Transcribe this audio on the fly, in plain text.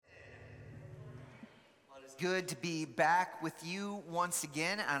good to be back with you once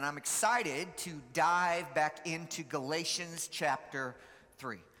again, and I'm excited to dive back into Galatians chapter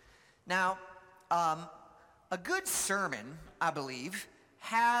 3. Now, a good sermon, I believe,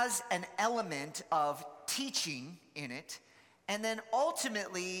 has an element of teaching in it, and then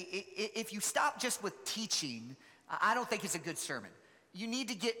ultimately, if you stop just with teaching, I don't think it's a good sermon. You need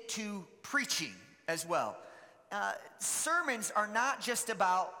to get to preaching as well. Sermons are not just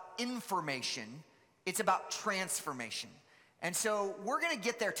about information, it's about transformation. And so we're going to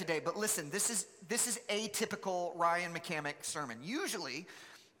get there today, but listen, this is a typical Ryan McCamick sermon. Usually,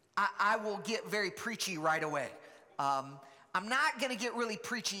 I will get very preachy right away. I'm not going to get really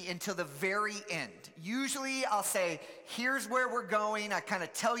preachy until the very end. Usually I'll say, here's where we're going. I kind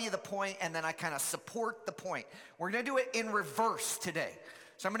of tell you the point, and then I kind of support the point. We're going to do it in reverse today.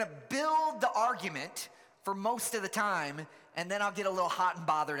 So I'm going to build the argument for most of the time, and then I'll get a little hot and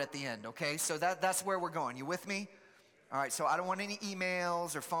bothered at the end, okay? So that's where we're going. You with me? All right, so I don't want any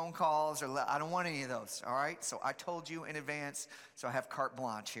emails or phone calls, I don't want any of those, all right? So I told you in advance, so I have carte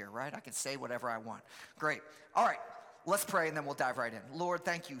blanche here, right? I can say whatever I want. Great. All right, let's pray, and then we'll dive right in. Lord,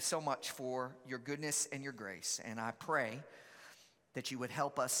 thank you so much for your goodness and your grace, and I pray that you would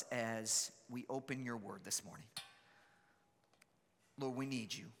help us as we open your word this morning. Lord, we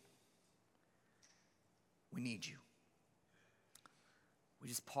need you. We need you. We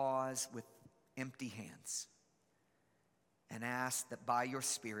just pause with empty hands and ask that by your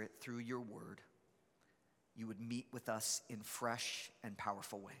Spirit, through your word, you would meet with us in fresh and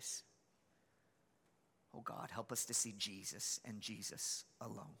powerful ways. Oh God, help us to see Jesus and Jesus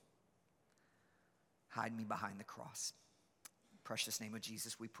alone. Hide me behind the cross. In the precious name of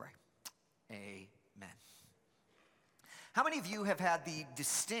Jesus we pray. Amen. How many of you have had the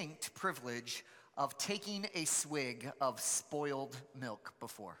distinct privilege of taking a swig of spoiled milk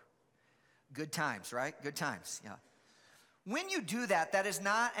before? Good times, right? Good times, yeah. When you do that, that is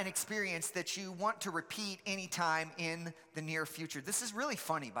not an experience that you want to repeat anytime in the near future. This is really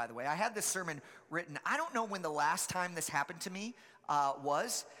funny, by the way. I had this sermon written. I don't know when the last time this happened to me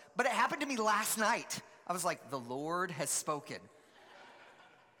was, but it happened to me last night. I was like, the Lord has spoken.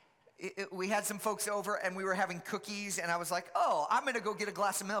 We had some folks over, and we were having cookies, and I was like, oh, I'm going to go get a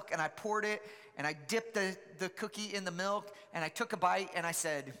glass of milk. And I poured it, and I dipped the cookie in the milk, and I took a bite, and I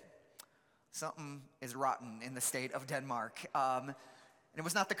said, something is rotten in the state of Denmark. And it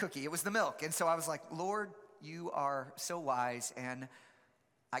was not the cookie, it was the milk. And so I was like, Lord, you are so wise, and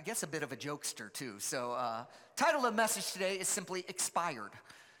I guess a bit of a jokester too. So title of the message today is simply Expired.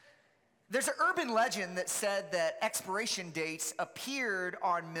 There's an urban legend that said that expiration dates appeared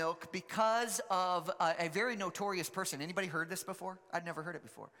on milk because of a very notorious person. Anybody heard this before? I'd never heard it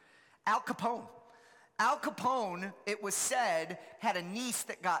before. Al Capone. Al Capone, it was said, had a niece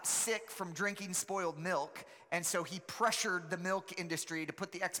that got sick from drinking spoiled milk, and so he pressured the milk industry to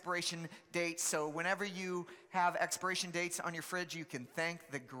put the expiration dates. So whenever you have expiration dates on your fridge, you can thank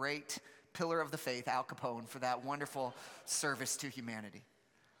the great pillar of the faith, Al Capone, for that wonderful service to humanity.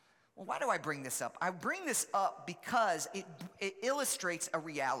 Well, why do I bring this up? I bring this up because it illustrates a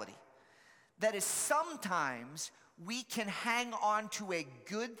reality. That is, sometimes we can hang on to a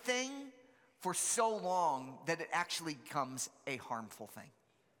good thing for so long that it actually becomes a harmful thing.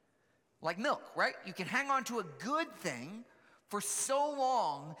 Like milk, right? You can hang on to a good thing for so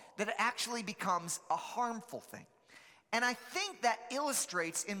long that it actually becomes a harmful thing. And I think that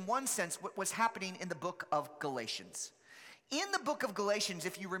illustrates, in one sense, what was happening in the book of Galatians. In the book of Galatians,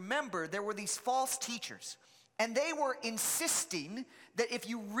 if you remember, there were these false teachers, and they were insisting that if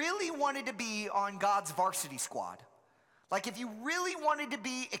you really wanted to be on God's varsity squad, like if you really wanted to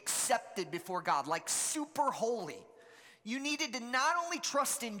be accepted before God, like super holy, you needed to not only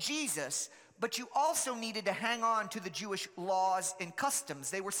trust in Jesus, but you also needed to hang on to the Jewish laws and customs.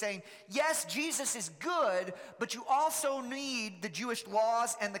 They were saying, yes, Jesus is good, but you also need the Jewish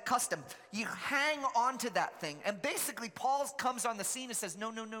laws and the custom. You hang on to that thing. And basically, Paul comes on the scene and says,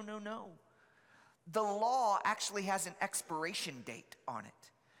 no. The law actually has an expiration date on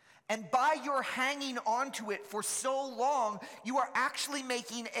it. And by your hanging on to it for so long, you are actually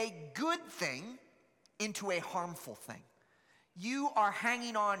making a good thing into a harmful thing. You are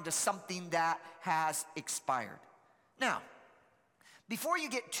hanging on to something that has expired. Now, before you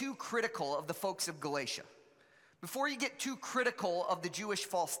get too critical of the folks of Galatia, before you get too critical of the Jewish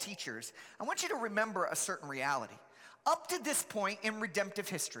false teachers, I want you to remember a certain reality. Up to this point in redemptive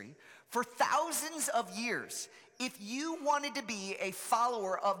history, for thousands of years, if you wanted to be a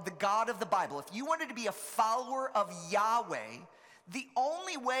follower of the God of the Bible, if you wanted to be a follower of Yahweh, the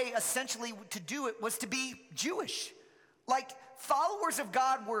only way essentially to do it was to be Jewish. Like followers of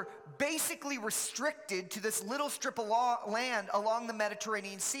God were basically restricted to this little strip of land along the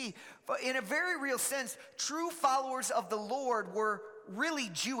Mediterranean Sea. But in a very real sense, true followers of the Lord were really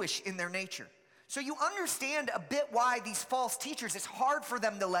Jewish in their nature. So you understand a bit why these false teachers, it's hard for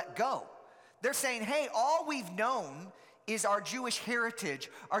them to let go. They're saying, hey, all we've known is our Jewish heritage,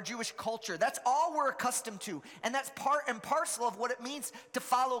 our Jewish culture. That's all we're accustomed to. And that's part and parcel of what it means to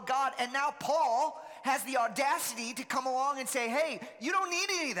follow God. And now Paul has the audacity to come along and say, hey, you don't need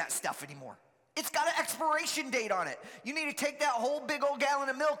any of that stuff anymore. It's got an expiration date on it. You need to take that whole big old gallon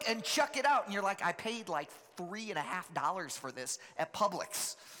of milk and chuck it out. And you're like, I paid like $3.50 for this at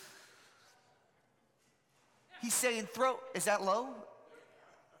Publix. He's saying, is that low?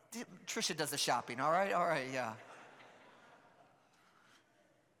 Trisha does the shopping, all right, yeah.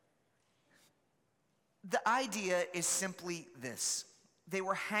 The idea is simply this. They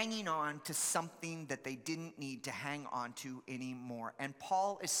were hanging on to something that they didn't need to hang on to anymore. And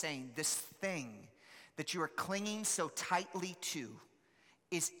Paul is saying this thing that you are clinging so tightly to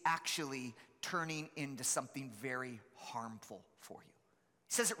is actually turning into something very harmful for you.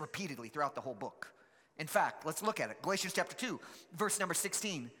 He says it repeatedly throughout the whole book. In fact, let's look at it. Galatians chapter 2, verse number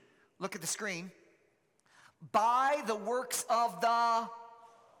 16. Look at the screen. By the works of the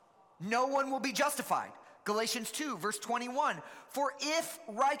no one will be justified. Galatians 2, verse 21. For if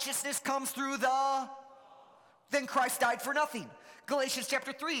righteousness comes through then Christ died for nothing. Galatians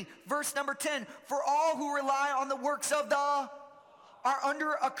chapter 3, verse number 10. For all who rely on the works of are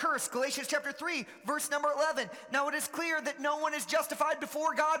under a curse. Galatians chapter 3, verse number 11. Now it is clear that no one is justified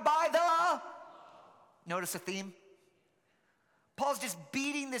before God by notice a theme? Paul's just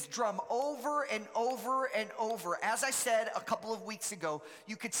beating this drum over and over and over. As I said a couple of weeks ago,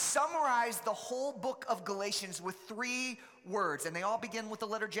 you could summarize the whole book of Galatians with 3 words, and they all begin with the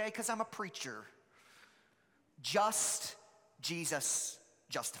letter J because I'm a preacher. Just Jesus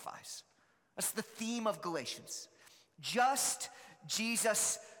justifies. That's the theme of Galatians. Just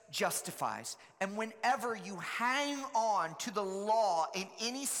Jesus justifies. And whenever you hang on to the law in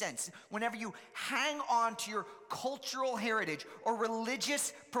any sense, whenever you hang on to your cultural heritage or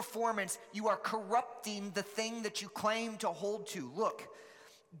religious performance, you are corrupting the thing that you claim to hold to. Look,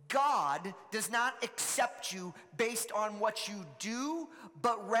 God does not accept you based on what you do,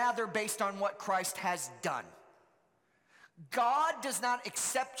 but rather based on what Christ has done. God does not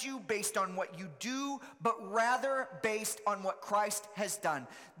accept you based on what you do, but rather based on what Christ has done.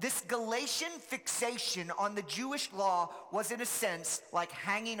 This Galatian fixation on the Jewish law was, in a sense, like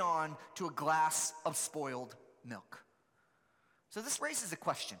hanging on to a glass of spoiled milk. So this raises a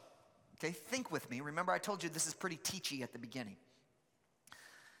question. Okay, think with me. Remember, I told you this is pretty teachy at the beginning.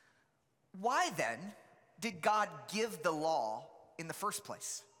 Why then did God give the law in the first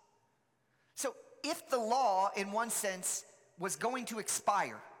place? So if the law, in one sense, was going to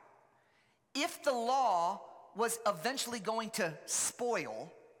expire, if the law was eventually going to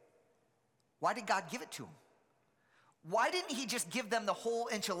spoil, why did God give it to them? Why didn't he just give them the whole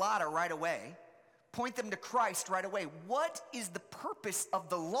enchilada right away, point them to Christ right away? What is the purpose of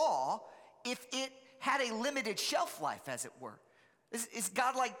the law if it had a limited shelf life, as it were? Is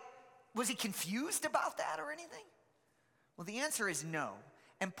God like, was he confused about that or anything? Well, the answer is no.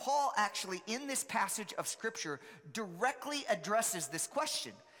 And Paul actually, in this passage of Scripture, directly addresses this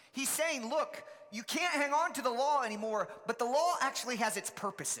question. He's saying, look, you can't hang on to the law anymore, but the law actually has its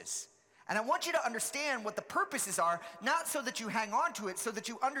purposes. And I want you to understand what the purposes are, not so that you hang on to it, so that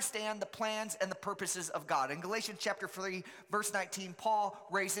you understand the plans and the purposes of God. In Galatians chapter 3, verse 19, Paul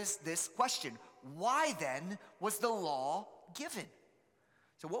raises this question. Why then was the law given?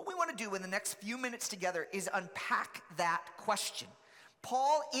 So what we want to do in the next few minutes together is unpack that question.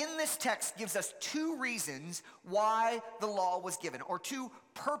 Paul, in this text, gives us 2 reasons why the law was given, or 2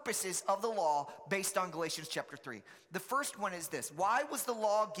 purposes of the law based on Galatians chapter 3. The first one is this. Why was the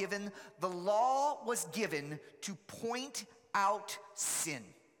law given? The law was given to point out sin.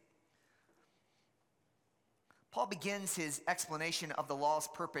 Paul begins his explanation of the law's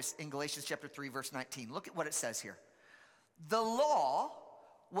purpose in Galatians chapter 3, verse 19. Look at what it says here. The law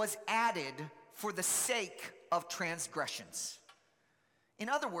was added for the sake of transgressions. In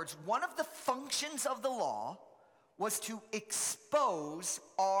other words, one of the functions of the law was to expose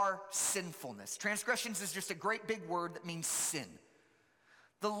our sinfulness. Transgressions is just a great big word that means sin.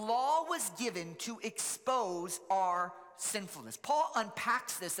 The law was given to expose our sinfulness. Paul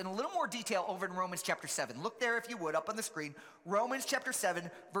unpacks this in a little more detail over in Romans chapter 7. Look there if you would, up on the screen. Romans chapter 7,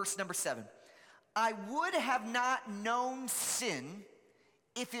 verse number 7. I would have not known sin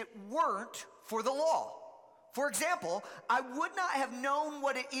if it weren't for the law. For example, I would not have known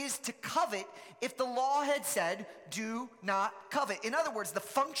what it is to covet if the law had said, do not covet. In other words, the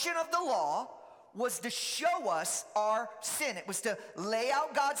function of the law was to show us our sin. It was to lay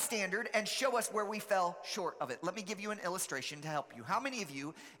out God's standard and show us where we fell short of it. Let me give you an illustration to help you. How many of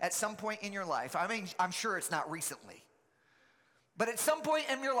you at some point in your life, I mean, I'm sure it's not recently, but at some point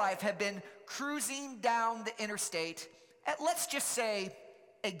in your life have been cruising down the interstate at, let's just say,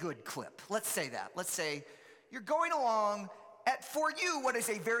 a good clip. Let's say that. Let's say you're going along at, for you, what is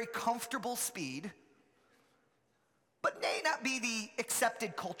a very comfortable speed, but may not be the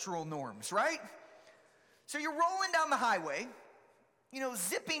accepted cultural norms, right? So you're rolling down the highway,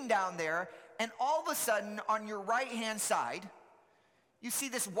 zipping down there, and all of a sudden on your right-hand side, you see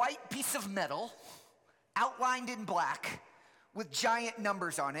this white piece of metal outlined in black with giant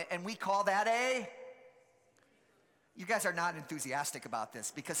numbers on it, and we call that you guys are not enthusiastic about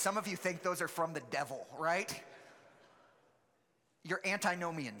this because some of you think those are from the devil, right? You're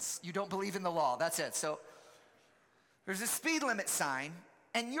antinomians. You don't believe in the law. That's it. So there's a speed limit sign,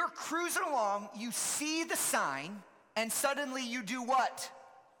 and you're cruising along. You see the sign, and suddenly you do what?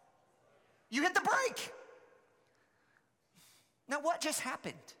 You hit the brake. Now, what just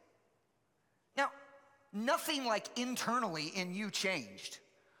happened? Now, nothing like internally in you changed.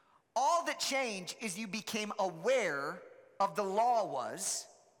 All that changed is you became aware of the law was,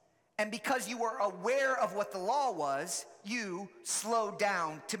 and because you were aware of what the law was, you slowed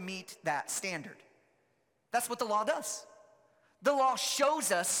down to meet that standard. That's what the law does. The law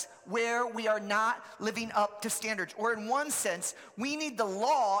shows us where we are not living up to standards. Or in one sense, we need the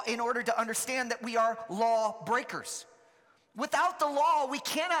law in order to understand that we are law breakers. Without the law, we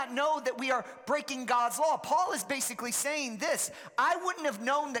cannot know that we are breaking God's law. Paul is basically saying this: I wouldn't have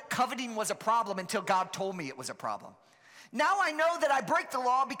known that coveting was a problem until God told me it was a problem. Now I know that I break the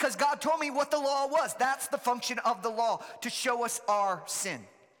law because God told me what the law was. That's the function of the law, to show us our sin.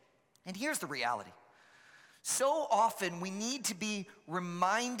 And here's the reality. So often we need to be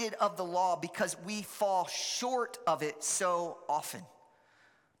reminded of the law because we fall short of it so often.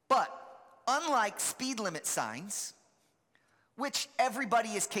 But unlike speed limit signs, which everybody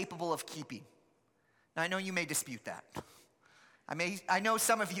is capable of keeping. Now, I know you may dispute that. I know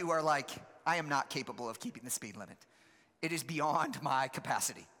some of you are like, I am not capable of keeping the speed limit. It is beyond my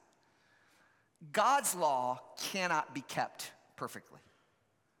capacity. God's law cannot be kept perfectly.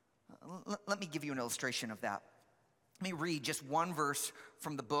 Let me give you an illustration of that. Let me read just one verse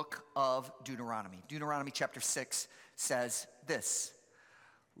from the book of Deuteronomy. Deuteronomy chapter 6 says this: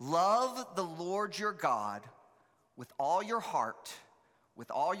 love the Lord your God with all your heart,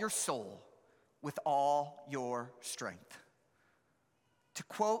 with all your soul, with all your strength. To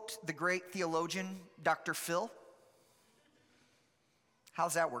quote the great theologian, Dr. Phil,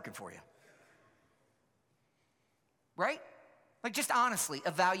 how's that working for you? Right? Like, just honestly,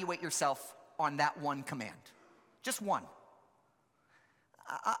 evaluate yourself on that one command. Just one.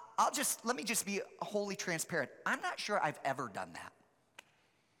 Let me just be wholly transparent. I'm not sure I've ever done that.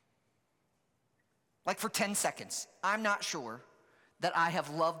 Like, for 10 seconds, I'm not sure that I have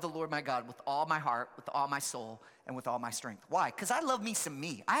loved the Lord my God with all my heart, with all my soul, and with all my strength. Why? Because I love me some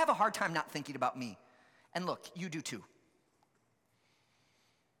me. I have a hard time not thinking about me. And look, you do too.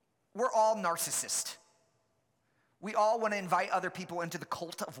 We're all narcissists. We all want to invite other people into the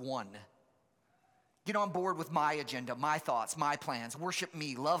cult of one. Get on board with my agenda, my thoughts, my plans. Worship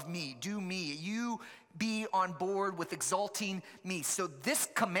me, love me, do me. You be on board with exalting me. So this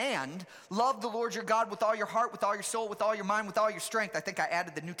command, love the Lord your God with all your heart, with all your soul, with all your mind, with all your strength. I think I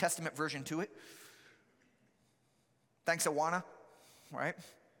added the New Testament version to it. Thanks, Awana, right?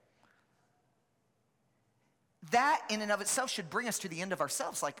 That in and of itself should bring us to the end of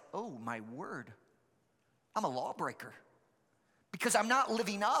ourselves. Like, oh my word, I'm a lawbreaker. Because I'm not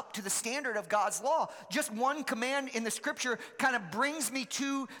living up to the standard of God's law. Just one command in the scripture kind of brings me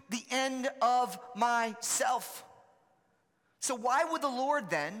to the end of myself. So why would the Lord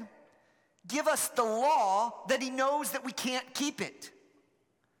then give us the law that he knows that we can't keep it?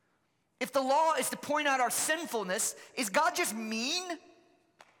 If the law is to point out our sinfulness, is God just mean?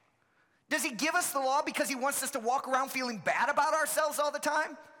 Does he give us the law because he wants us to walk around feeling bad about ourselves all the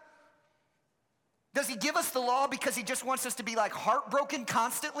time? Does he give us the law because he just wants us to be like heartbroken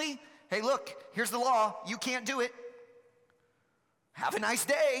constantly? Hey, look, here's the law. You can't do it. Have a nice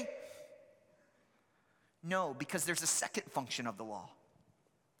day. No, because there's a second function of the law.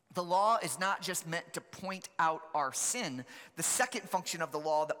 The law is not just meant to point out our sin. The second function of the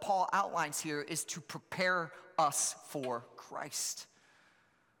law that Paul outlines here is to prepare us for Christ.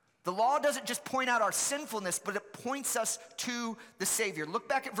 The law doesn't just point out our sinfulness, but it points us to the Savior. Look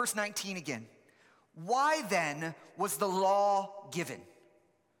back at verse 19 again. Why then was the law given?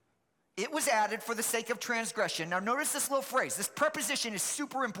 It was added for the sake of transgression. Now notice this little phrase. This preposition is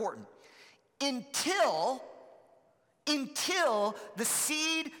super important. Until the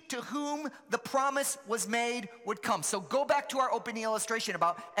seed to whom the promise was made would come. So go back to our opening illustration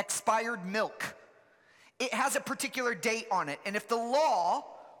about expired milk. It has a particular date on it. And if the law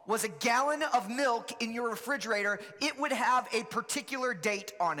was a gallon of milk in your refrigerator, it would have a particular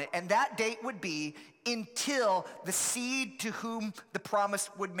date on it. And that date would be until the seed to whom the promise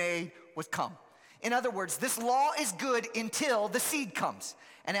would made would come. In other words, this law is good until the seed comes.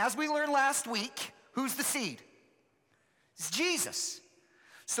 And as we learned last week, who's the seed? It's Jesus.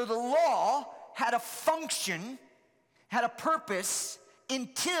 So the law had a function, had a purpose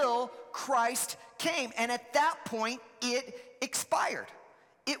until Christ came. And at that point, it expired.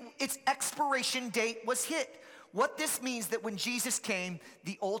 Its expiration date was hit. What this means that when Jesus came,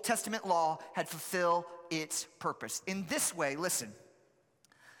 the Old Testament law had fulfilled its purpose. In this way, listen,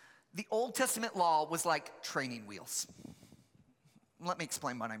 the Old Testament law was like training wheels. Let me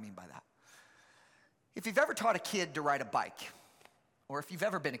explain what I mean by that. If you've ever taught a kid to ride a bike, or if you've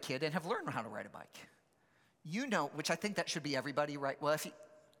ever been a kid and have learned how to ride a bike, you know, which I think that should be everybody, right? Well,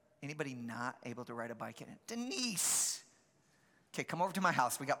 anybody not able to ride a bike in it? Denise. Okay, come over to my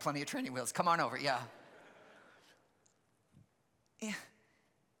house. We got plenty of training wheels. Come on over, yeah.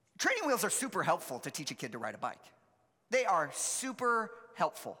 Training wheels are super helpful to teach a kid to ride a bike. They are super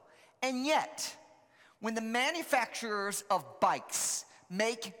helpful. And yet, when the manufacturers of bikes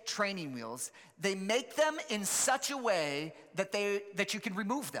make training wheels, they make them in such a way that you can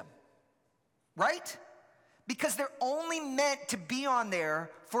remove them, right? Because they're only meant to be on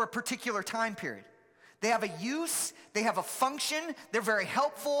there for a particular time period. They have a use, they have a function, they're very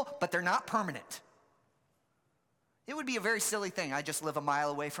helpful, but they're not permanent. It would be a very silly thing. I just live a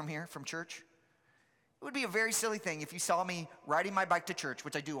mile away from here, from church. It would be a very silly thing if you saw me riding my bike to church,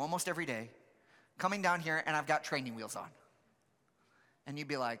 which I do almost every day, coming down here and I've got training wheels on. And you'd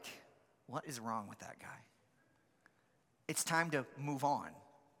be like, what is wrong with that guy? It's time to move on.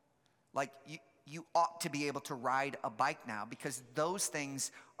 Like, you ought to be able to ride a bike now because those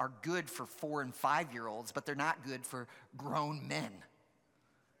things are good for 4 and 5-year-olds, but they're not good for grown men.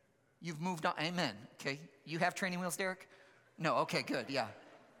 You've moved on. Amen. Okay. You have training wheels, Derek? No. Okay, good. Yeah.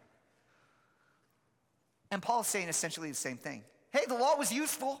 And Paul's saying essentially the same thing. Hey, the law was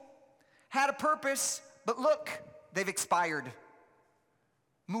useful, had a purpose, but look, they've expired.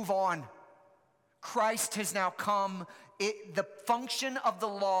 Move on. Christ has now come. The function of the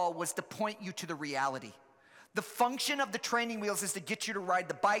law was to point you to the reality. The function of the training wheels is to get you to ride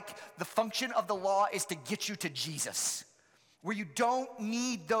the bike. The function of the law is to get you to Jesus, where you don't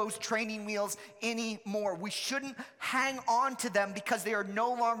need those training wheels anymore. We shouldn't hang on to them because they are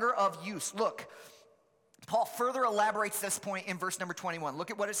no longer of use. Look, Paul further elaborates this point in verse number 21. Look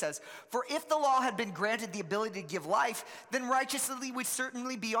at what it says. For if the law had been granted the ability to give life, then righteousness would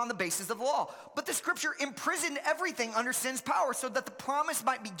certainly be on the basis of the law. But the scripture imprisoned everything under sin's power so that the promise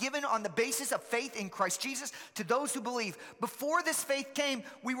might be given on the basis of faith in Christ Jesus to those who believe. Before this faith came,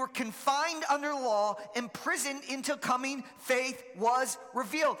 we were confined under law, imprisoned until coming faith was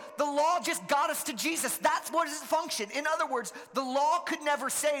revealed. The law just got us to Jesus. That's what its function. In other words, the law could never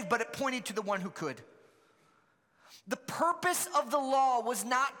save, but it pointed to the one who could. The purpose of the law was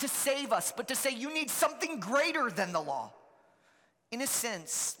not to save us, but to say you need something greater than the law. In a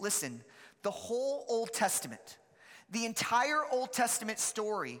sense, listen, the whole Old Testament, the entire Old Testament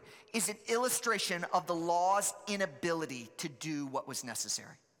story is an illustration of the law's inability to do what was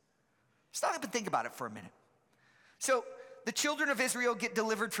necessary. Stop up and think about it for a minute. So the children of Israel get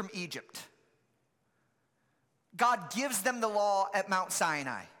delivered from Egypt. God gives them the law at Mount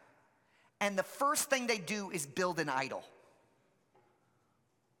Sinai. And the first thing they do is build an idol.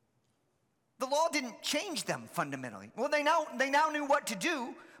 The law didn't change them fundamentally. Well, they now knew what to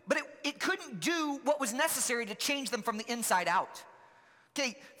do, but it couldn't do what was necessary to change them from the inside out.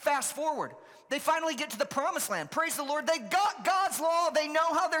 Okay, fast forward. They finally get to the promised land. Praise the Lord. They got God's law. They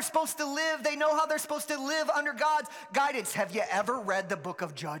know how they're supposed to live. They know how they're supposed to live under God's guidance. Have you ever read the book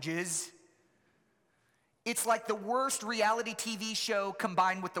of Judges? It's like the worst reality TV show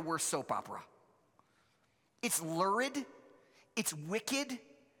combined with the worst soap opera. It's lurid, it's wicked,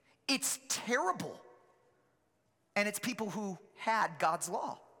 it's terrible. And it's people who had God's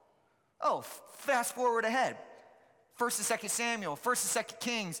law. Oh, fast forward ahead. 1st and 2nd Samuel, 1st and 2nd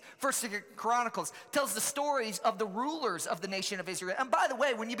Kings, 1st and 2nd Chronicles tells the stories of the rulers of the nation of Israel. And by the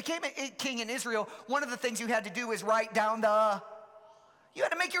way, when you became a king in Israel, one of the things you had to do is write down you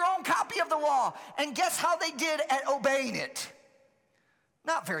had to make your own copy of the law. And guess how they did at obeying it?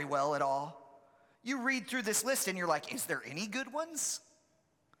 Not very well at all. You read through this list and you're like, is there any good ones?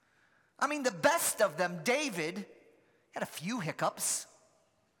 I mean, the best of them, David, had a few hiccups.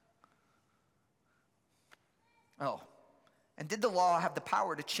 Oh, and did the law have the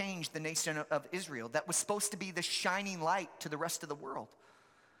power to change the nation of Israel that was supposed to be the shining light to the rest of the world?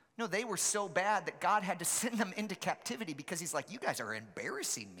 No, they were so bad that God had to send them into captivity because he's like, you guys are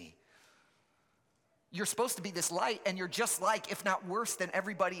embarrassing me. You're supposed to be this light, and you're just like, if not worse than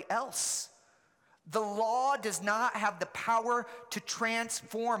everybody else. The law does not have the power to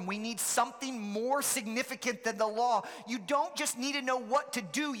transform. We need something more significant than the law. You don't just need to know what to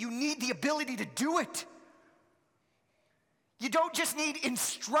do, you need the ability to do it. You don't just need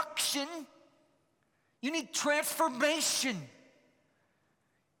instruction, you need transformation.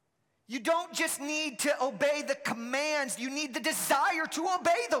 You don't just need to obey the commands, you need the desire to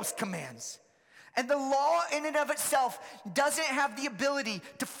obey those commands. And the law in and of itself doesn't have the ability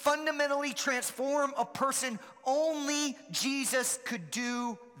to fundamentally transform a person. Only Jesus could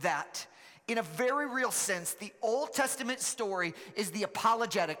do that. In a very real sense, the Old Testament story is the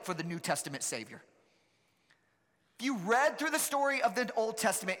apologetic for the New Testament Savior. If you read through the story of the Old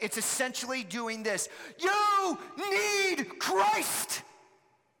Testament, it's essentially doing this. You need Christ.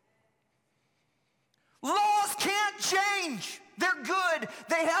 Laws can't change. They're good.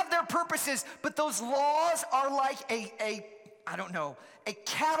 They have their purposes, but those laws are like a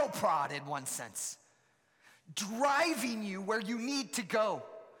cattle prod in one sense, driving you where you need to go,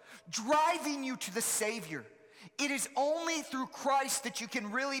 driving you to the Savior. It is only through Christ that you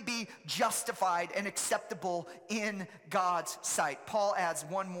can really be justified and acceptable in God's sight. Paul adds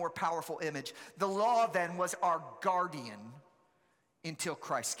one more powerful image. The law then was our guardian until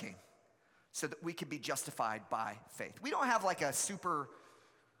Christ came, so that we could be justified by faith. We don't have like a super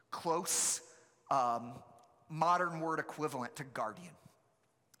close modern word equivalent to guardian.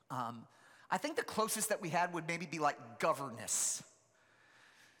 I think the closest that we had would maybe be like governess.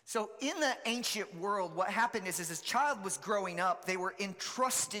 So in the ancient world, what happened is as a child was growing up, they were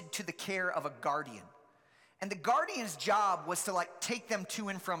entrusted to the care of a guardian. And the guardian's job was to like take them to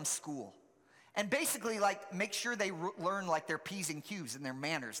and from school. And basically, like, make sure they learn, like, their P's and Q's and their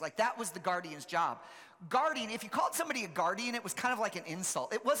manners. Like, that was the guardian's job. Guardian, if you called somebody a guardian, it was kind of like an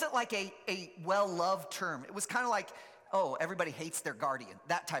insult. It wasn't like a well-loved term. It was kind of like, oh, everybody hates their guardian,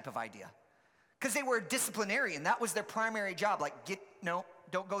 that type of idea. Because they were a disciplinarian. That was their primary job. Like,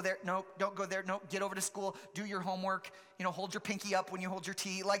 don't go there. No, don't go there. No, get over to school. Do your homework. Hold your pinky up when you hold your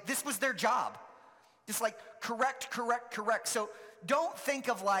tea. Like, this was their job. Just like, correct. So don't think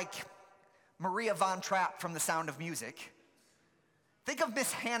of, like, Maria Von Trapp from The Sound of Music. Think of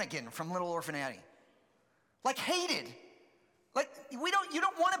Miss Hannigan from Little Orphan Annie. Like, hated. Like, you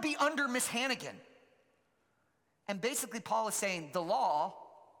don't want to be under Miss Hannigan. And basically Paul is saying the law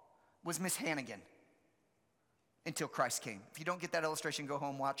was Miss Hannigan until Christ came. If you don't get that illustration, go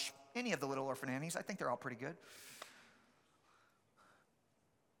home, watch any of the Little Orphan Annies. I think they're all pretty good.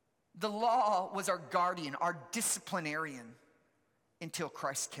 The law was our guardian, our disciplinarian until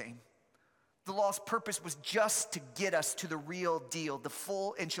Christ came. The law's purpose was just to get us to the real deal, the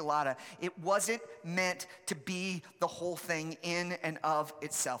full enchilada. It wasn't meant to be the whole thing in and of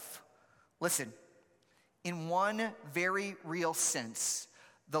itself. Listen, in one very real sense,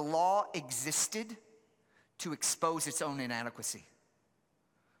 the law existed to expose its own inadequacy.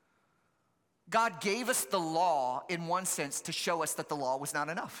 God gave us the law in one sense to show us that the law was not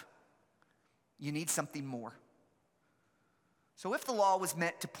enough. You need something more. So if the law was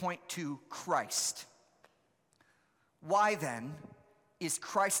meant to point to Christ, why then is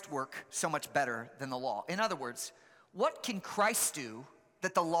Christ's work so much better than the law? In other words, what can Christ do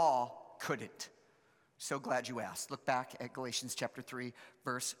that the law couldn't? So glad you asked. Look back at Galatians chapter 3,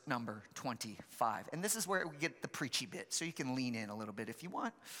 verse number 25. And this is where we get the preachy bit, so you can lean in a little bit if you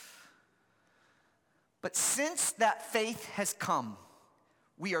want. But since that faith has come,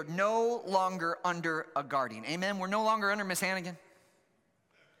 we are no longer under a guardian. Amen? We're no longer under Miss Hannigan.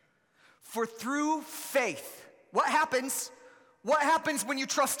 For through faith, what happens? What happens when you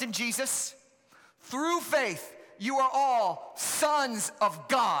trust in Jesus? Through faith, you are all sons of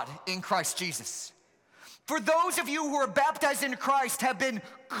God in Christ Jesus. For those of you who are baptized into Christ have been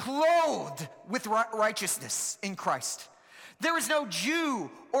clothed with righteousness in Christ. There is no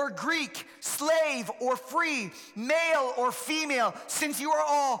Jew or Greek, slave or free, male or female, since you are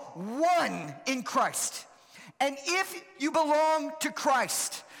all one in Christ. And if you belong to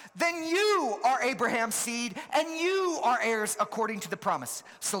Christ, then you are Abraham's seed and you are heirs according to the promise.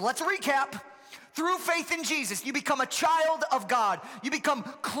 So let's recap. Through faith in Jesus, you become a child of God. You become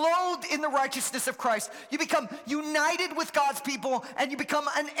clothed in the righteousness of Christ. You become united with God's people, and you become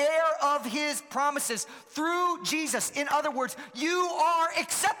an heir of his promises through Jesus. In other words, you are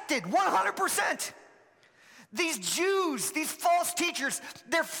accepted 100%. These Jews, these false teachers,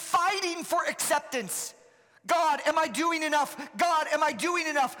 they're fighting for acceptance. God, am I doing enough? God, am I doing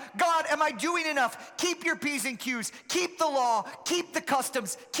enough? God, am I doing enough? Keep your P's and Q's. Keep the law. Keep the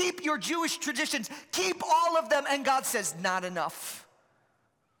customs. Keep your Jewish traditions. Keep all of them. And God says, not enough.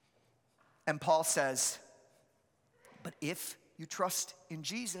 And Paul says, but if you trust in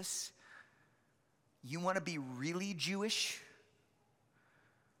Jesus, you want to be really Jewish?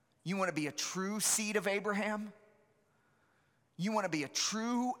 You want to be a true seed of Abraham? You want to be a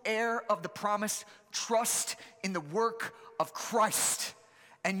true heir of the promise? Trust in the work of Christ.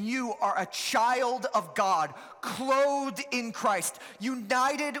 And you are a child of God, clothed in Christ,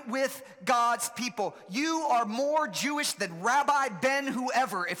 united with God's people. You are more Jewish than Rabbi Ben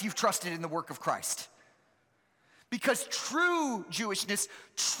whoever if you've trusted in the work of Christ. Because true Jewishness,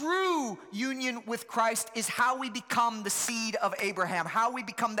 true union with Christ is how we become the seed of Abraham, how we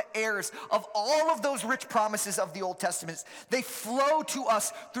become the heirs of all of those rich promises of the Old Testament. They flow to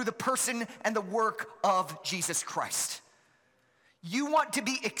us through the person and the work of Jesus Christ. You want to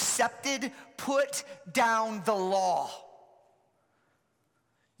be accepted, put down the law.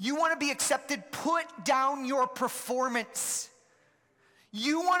 You want to be accepted, put down your performance.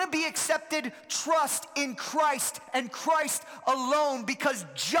 You want to be accepted, trust in Christ and Christ alone, because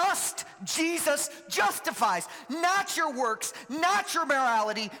just Jesus justifies. Not your works, not your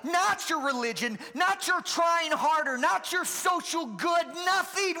morality, not your religion, not your trying harder, not your social good.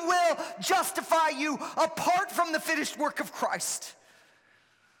 Nothing will justify you apart from the finished work of Christ.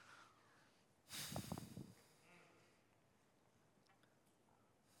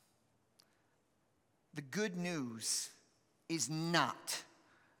 The good news is not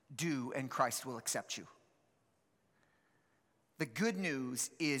do and Christ will accept you. The good news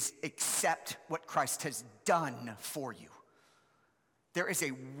is accept what Christ has done for you. There is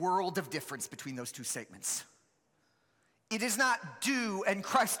a world of difference between those two statements. It is not do and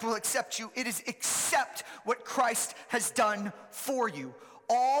Christ will accept you. It is accept what Christ has done for you.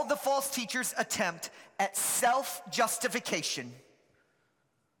 All the false teachers attempt at self-justification.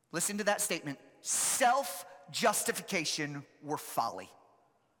 Listen to that statement. Self-justification were folly.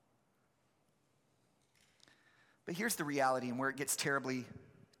 But here's the reality and where it gets terribly,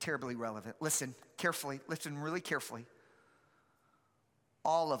 terribly relevant. Listen carefully, listen really carefully.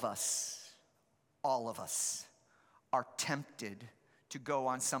 All of us are tempted to go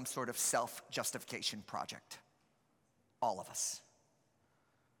on some sort of self-justification project. All of us.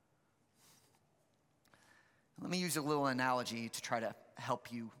 Let me use a little analogy to try to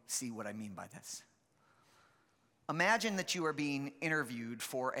help you see what I mean by this. Imagine that you are being interviewed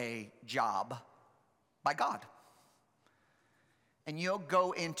for a job by God. And you'll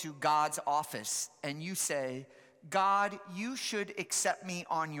go into God's office and you say, God, you should accept me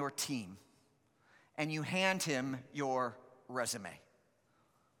on your team. And you hand him your resume.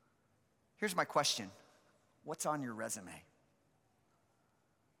 Here's my question. What's on your resume?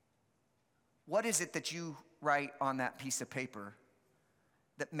 What is it that you write on that piece of paper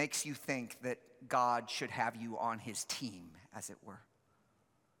that makes you think that God should have you on his team, as it were?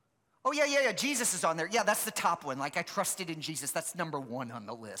 Oh, yeah, Jesus is on there. Yeah, that's the top one. Like, I trusted in Jesus. That's number one on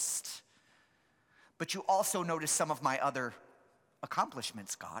the list. But you also notice some of my other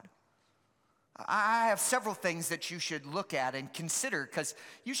accomplishments, God. I have several things that you should look at and consider, because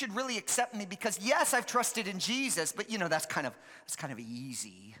you should really accept me, because yes, I've trusted in Jesus, but that's kind of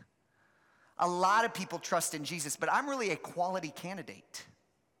easy. A lot of people trust in Jesus, but I'm really a quality candidate.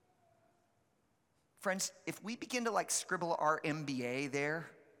 Friends, if we begin to scribble our MBA there,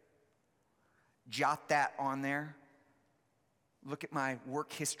 jot that on there, look at my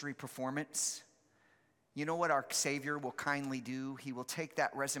work history performance, you know what our Savior will kindly do? He will take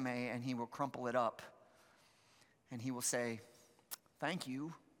that resume and he will crumple it up and he will say, thank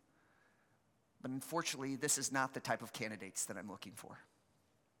you, but unfortunately, this is not the type of candidates that I'm looking for.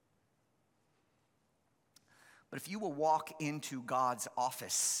 But if you will walk into God's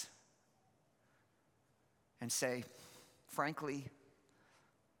office and say, frankly,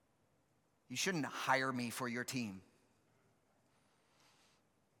 you shouldn't hire me for your team.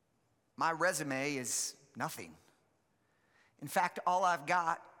 My resume is nothing. In fact, all I've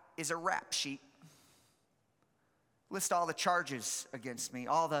got is a rap sheet. List all the charges against me,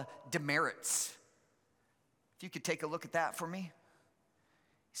 all the demerits. If you could take a look at that for me,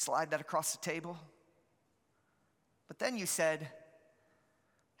 slide that across the table. But then you said,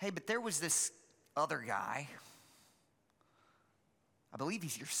 hey, but there was this other guy, I believe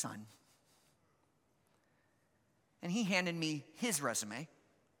he's your son, and he handed me his resume.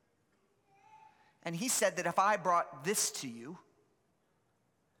 And he said that if I brought this to you,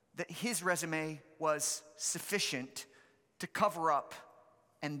 that his resume was sufficient to cover up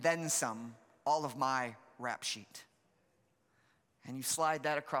and then some all of my rap sheet. And you slide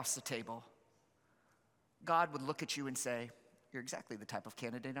that across the table, God would look at you and say, you're exactly the type of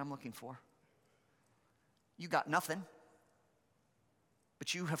candidate I'm looking for. You got nothing,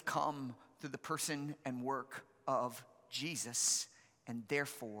 but you have come through the person and work of Jesus, and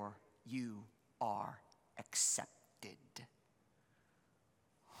therefore you are accepted.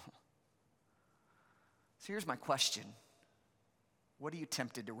 So here's my question. What are you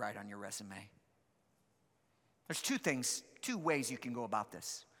tempted to write on your resume? There's two ways you can go about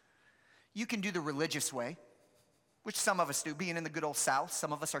this. You can do the religious way, which some of us do, being in the good old South.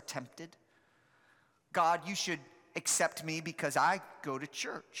 Some of us are tempted. God, you should accept me because I go to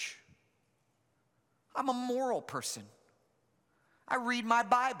church. I'm a moral person. I read my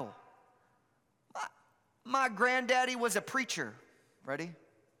Bible. My granddaddy was a preacher. Ready?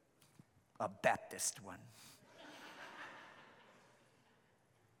 A Baptist one.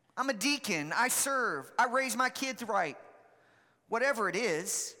 I'm a deacon. I serve. I raise my kids right. Whatever it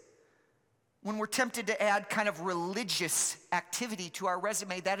is, when we're tempted to add kind of religious activity to our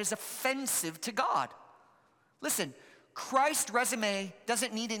resume, that is offensive to God. Listen, Christ's resume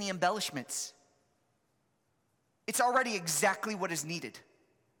doesn't need any embellishments. It's already exactly what is needed.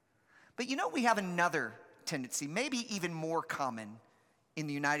 But you know, we have another tendency, maybe even more common in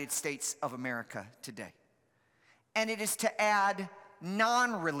the United States of America today. And it is to add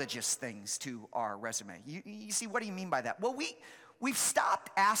non-religious things to our resume. You see, what do you mean by that? Well, we've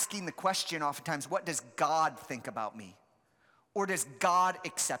stopped asking the question oftentimes, what does God think about me? Or does God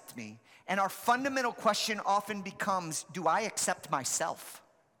accept me? And our fundamental question often becomes, do I accept myself?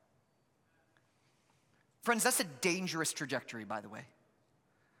 Friends, that's a dangerous trajectory, by the way.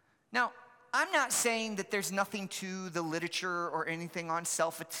 Now, I'm not saying that there's nothing to the literature or anything on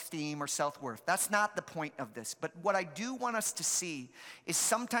self-esteem or self-worth. That's not the point of this. But what I do want us to see is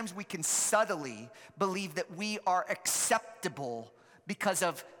sometimes we can subtly believe that we are acceptable because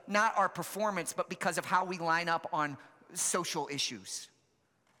of not our performance, but because of how we line up on social issues.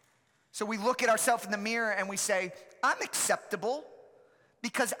 So we look at ourselves in the mirror and we say, I'm acceptable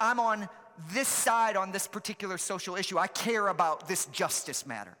because I'm on this side on this particular social issue. I care about this justice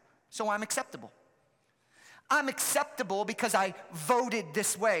matter. So I'm acceptable. I'm acceptable because I voted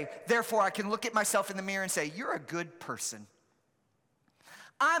this way. Therefore, I can look at myself in the mirror and say, you're a good person.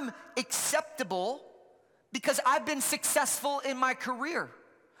 I'm acceptable because I've been successful in my career.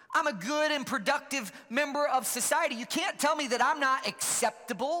 I'm a good and productive member of society. You can't tell me that I'm not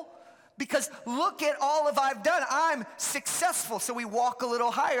acceptable because look at all of I've done. I'm successful. So we walk a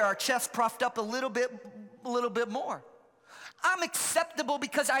little higher, our chest puffed up a little bit more. I'm acceptable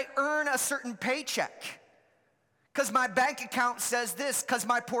because I earn a certain paycheck, because my bank account says this, because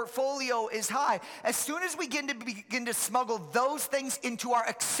my portfolio is high. As soon as we begin to smuggle those things into our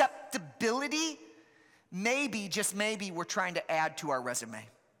acceptability, maybe, just maybe, we're trying to add to our resume.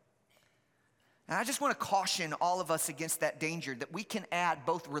 And I just want to caution all of us against that danger, that we can add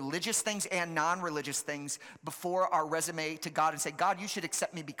both religious things and non-religious things before our resume to God and say, God, you should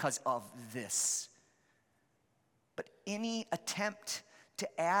accept me because of this. But any attempt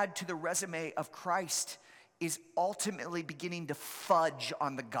to add to the resume of Christ is ultimately beginning to fudge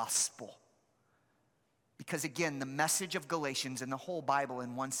on the gospel. Because again, the message of Galatians and the whole Bible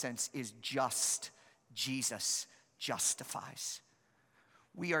in one sense is just Jesus justifies.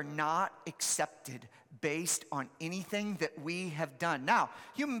 We are not accepted based on anything that we have done. Now,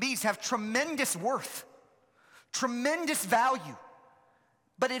 human beings have tremendous worth, tremendous value.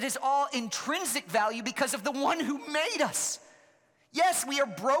 But it is all intrinsic value because of the one who made us. Yes, we are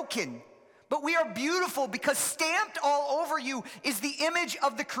broken, but we are beautiful because stamped all over you is the image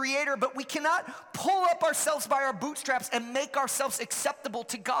of the Creator. But we cannot pull up ourselves by our bootstraps and make ourselves acceptable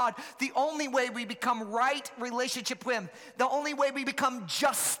to God. The only way we become right relationship with Him, the only way we become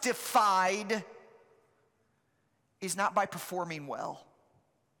justified is not by performing well,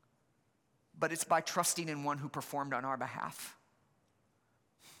 but it's by trusting in one who performed on our behalf.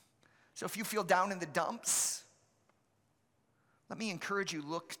 So if you feel down in the dumps, let me encourage you,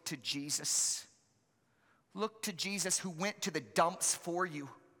 look to Jesus. Look to Jesus who went to the dumps for you.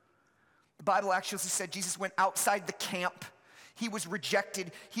 The Bible actually said Jesus went outside the camp. He was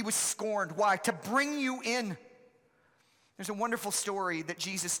rejected. He was scorned. Why? To bring you in. There's a wonderful story that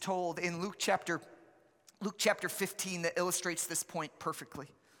Jesus told in Luke chapter 15 that illustrates this point perfectly.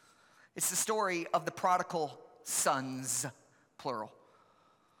 It's the story of the prodigal sons, plural.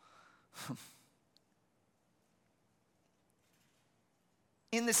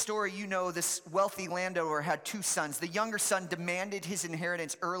 In this story, you know this wealthy landowner had two sons. The younger son demanded his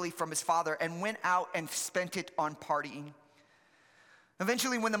inheritance early from his father and went out and spent it on partying.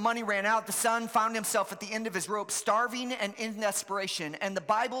 Eventually, when the money ran out, the son found himself at the end of his rope, starving and in desperation. And the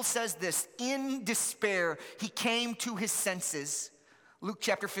Bible says this, in despair, he came to his senses. Luke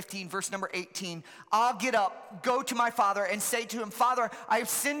chapter 15, verse number 18. I'll get up, go to my father, and say to him, Father, I have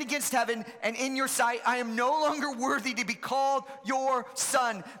sinned against heaven, and in your sight I am no longer worthy to be called your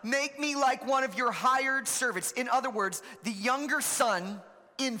son. Make me like one of your hired servants. In other words, the younger son,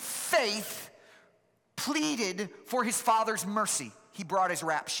 in faith, pleaded for his father's mercy. He brought his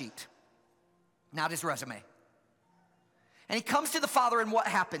rap sheet, not his resume. And he comes to the father, and what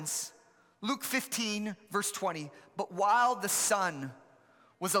happens? Luke 15, verse 20. But while the son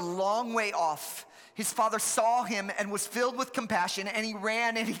was a long way off, his father saw him and was filled with compassion, and he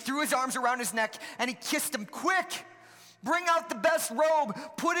ran and he threw his arms around his neck and he kissed him. Quick, bring out the best robe,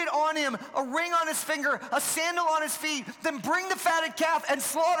 put it on him, a ring on his finger, a sandal on his feet, then bring the fatted calf and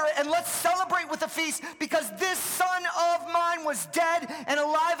slaughter it, and let's celebrate with a feast, because this son of mine was dead and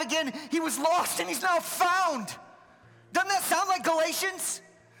alive again. He was lost and he's now found. Doesn't that sound like Galatians?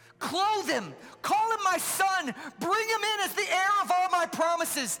 Clothe him, call him my son, bring him in as the heir of all my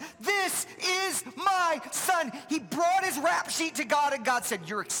promises. This is my son. He brought his rap sheet to God, and God said,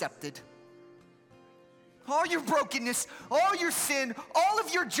 you're accepted. All your brokenness, all your sin, all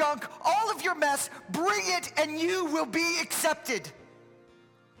of your junk, all of your mess, bring it and you will be accepted.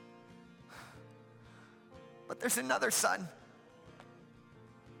 But there's another son.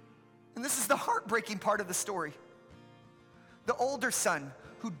 And this is the heartbreaking part of the story. The older son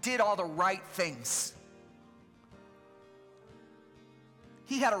who did all the right things.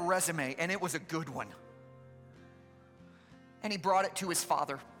 He had a resume, and it was a good one. And he brought it to his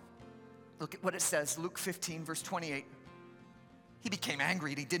father. Look at what it says, Luke 15, verse 28. He became angry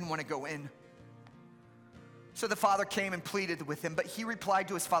and he didn't want to go in. So the father came and pleaded with him, but he replied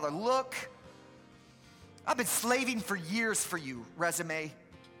to his father, look, I've been slaving for years for you, resume.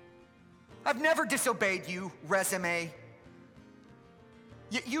 I've never disobeyed you, resume.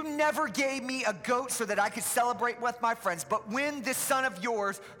 Yet you never gave me a goat so that I could celebrate with my friends. But when this son of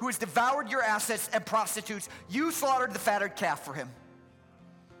yours, who has devoured your assets and prostitutes, you slaughtered the fatted calf for him.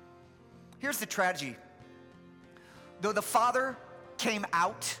 Here's the tragedy. Though the father came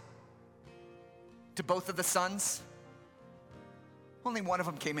out to both of the sons, only one of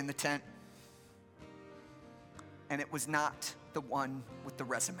them came in the tent. And it was not the one with the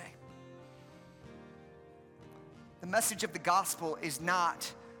resume. The message of the gospel is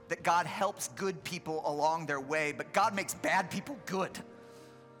not that God helps good people along their way, but God makes bad people good.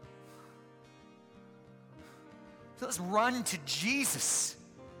 So let's run to Jesus.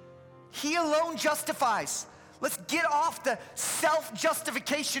 He alone justifies. Let's get off the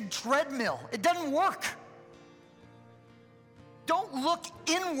self-justification treadmill. It doesn't work. Don't look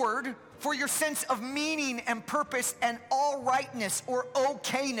inward for your sense of meaning and purpose and all rightness or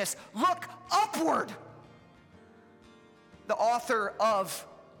okayness. Look upward. The author of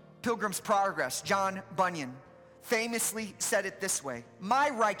Pilgrim's Progress, John Bunyan, famously said it this way: my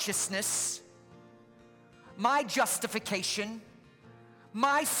righteousness, my justification,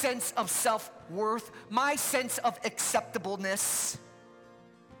 my sense of self-worth, my sense of acceptableness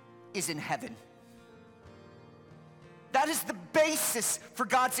is in heaven. That is the basis for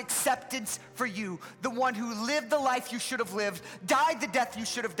God's acceptance for you. The one who lived the life you should have lived, died the death you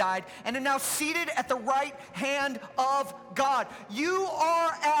should have died, and are now seated at the right hand of God. You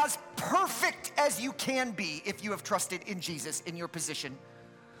are as perfect as you can be if you have trusted in Jesus in your position.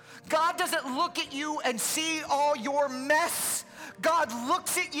 God doesn't look at you and see all your mess. God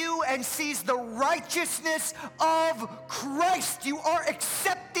looks at you and sees the righteousness of Christ. You are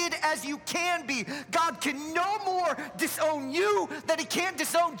accepted as you can be. God can no more disown you than he can't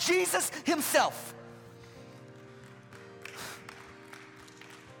disown Jesus himself.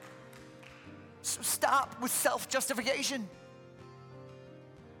 So stop with self-justification.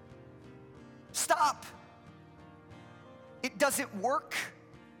 Stop. It doesn't work.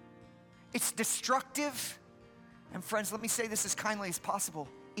 It's destructive. And friends, let me say this as kindly as possible.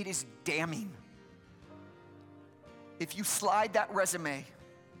 It is damning. If you slide that resume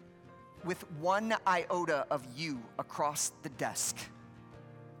with one iota of you across the desk,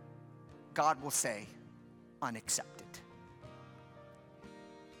 God will say, unaccepted.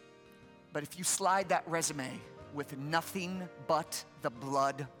 But if you slide that resume with nothing but the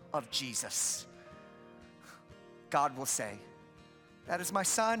blood of Jesus, God will say, that is my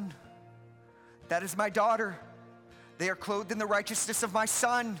son. That is my daughter. They are clothed in the righteousness of my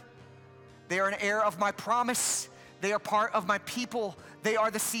Son. They are an heir of my promise. They are part of my people. They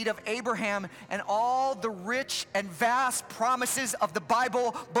are the seed of Abraham, and all the rich and vast promises of the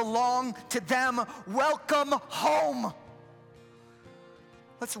Bible belong to them. Welcome home.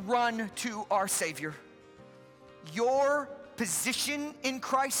 Let's run to our Savior. Your position in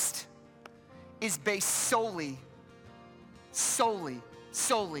Christ is based solely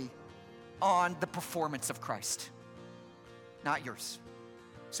on the performance of Christ, not yours.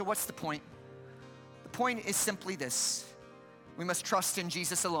 So what's the point? The point is simply this. We must trust in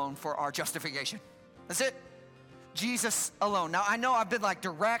Jesus alone for our justification. That's it. Jesus alone. Now, I know I've been like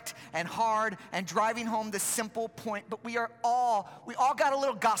direct and hard and driving home this simple point, but we all got a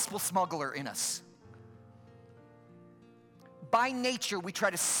little gospel smuggler in us. By nature, we try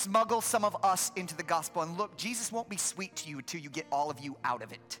to smuggle some of us into the gospel. And look, Jesus won't be sweet to you until you get all of you out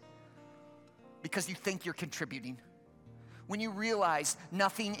of it, because you think you're contributing. When you realize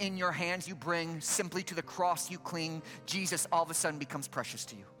nothing in your hands you bring, simply to the cross you cling, Jesus all of a sudden becomes precious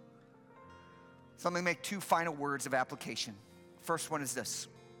to you. So let me make two final words of application. First one is this.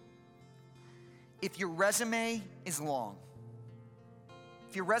 If your resume is long,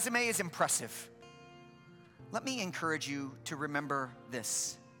 if your resume is impressive, let me encourage you to remember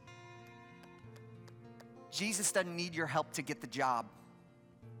this. Jesus doesn't need your help to get the job.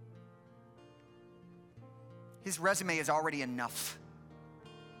 His resume is already enough.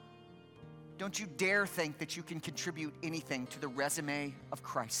 Don't you dare think that you can contribute anything to the resume of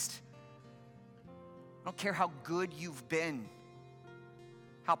Christ. I don't care how good you've been,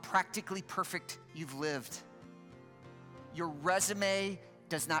 how practically perfect you've lived. Your resume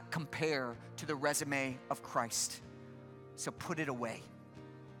does not compare to the resume of Christ. So put it away.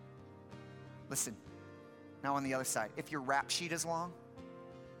 Listen, now on the other side, if your rap sheet is long,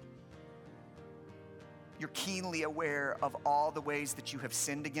 you're keenly aware of all the ways that you have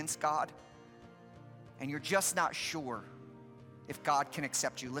sinned against God, and you're just not sure if God can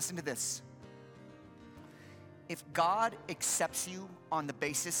accept you. Listen to this. If God accepts you on the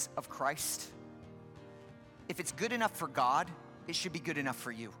basis of Christ, if it's good enough for God, it should be good enough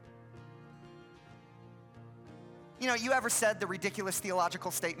for you. You know, you ever said the ridiculous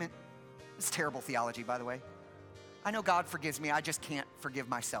theological statement? It's terrible theology, by the way. I know God forgives me, I just can't forgive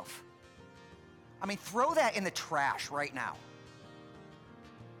myself. I mean, throw that in the trash right now.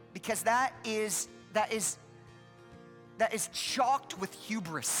 Because that is chalked with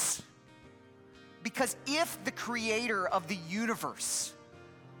hubris. Because if the creator of the universe,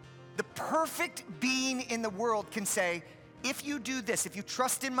 the perfect being in the world, can say, if you do this, if you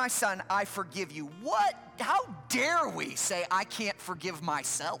trust in my Son, I forgive you. How dare we say I can't forgive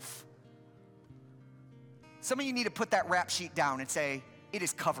myself? Some of you need to put that rap sheet down and say, it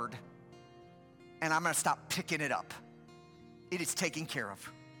is covered. And I'm gonna stop picking it up. It is taken care of.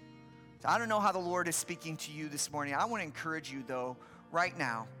 So I don't know how the Lord is speaking to you this morning. I wanna encourage you though, right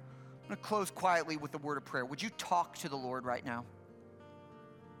now. I'm gonna close quietly with a word of prayer. Would you talk to the Lord right now?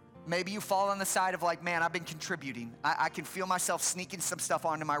 Maybe you fall on the side of like, man, I've been contributing. I can feel myself sneaking some stuff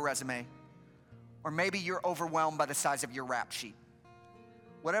onto my resume. Or maybe you're overwhelmed by the size of your rap sheet.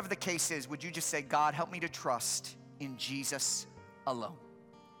 Whatever the case is, would you just say, God, help me to trust in Jesus alone?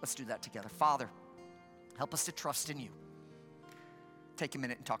 Let's do that together. Father, help us to trust in you. Take a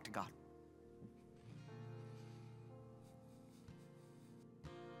minute and talk to God.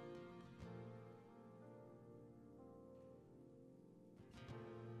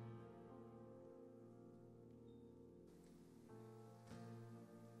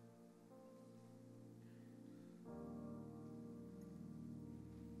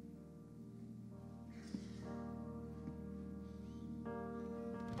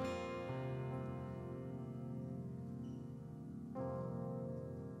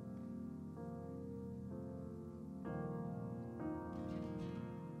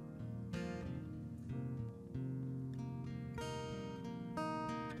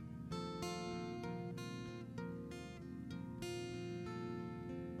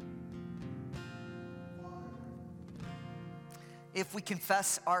 If we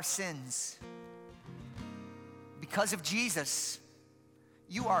confess our sins, because of Jesus,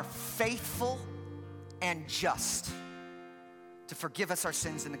 you are faithful and just to forgive us our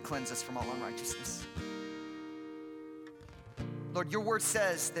sins and to cleanse us from all unrighteousness. Lord, your word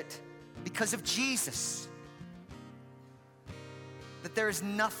says that because of Jesus, that there is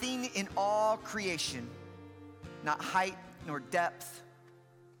nothing in all creation, not height nor depth,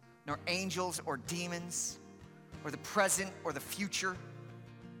 nor angels or demons, or the present or the future,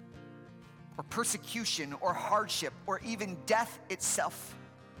 or persecution or hardship, or even death itself,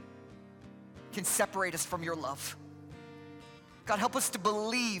 can separate us from your love. God, help us to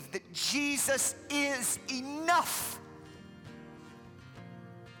believe that Jesus is enough.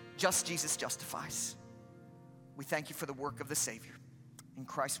 Just Jesus justifies. We thank you for the work of the Savior. In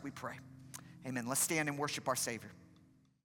Christ we pray. Amen. Let's stand and worship our Savior.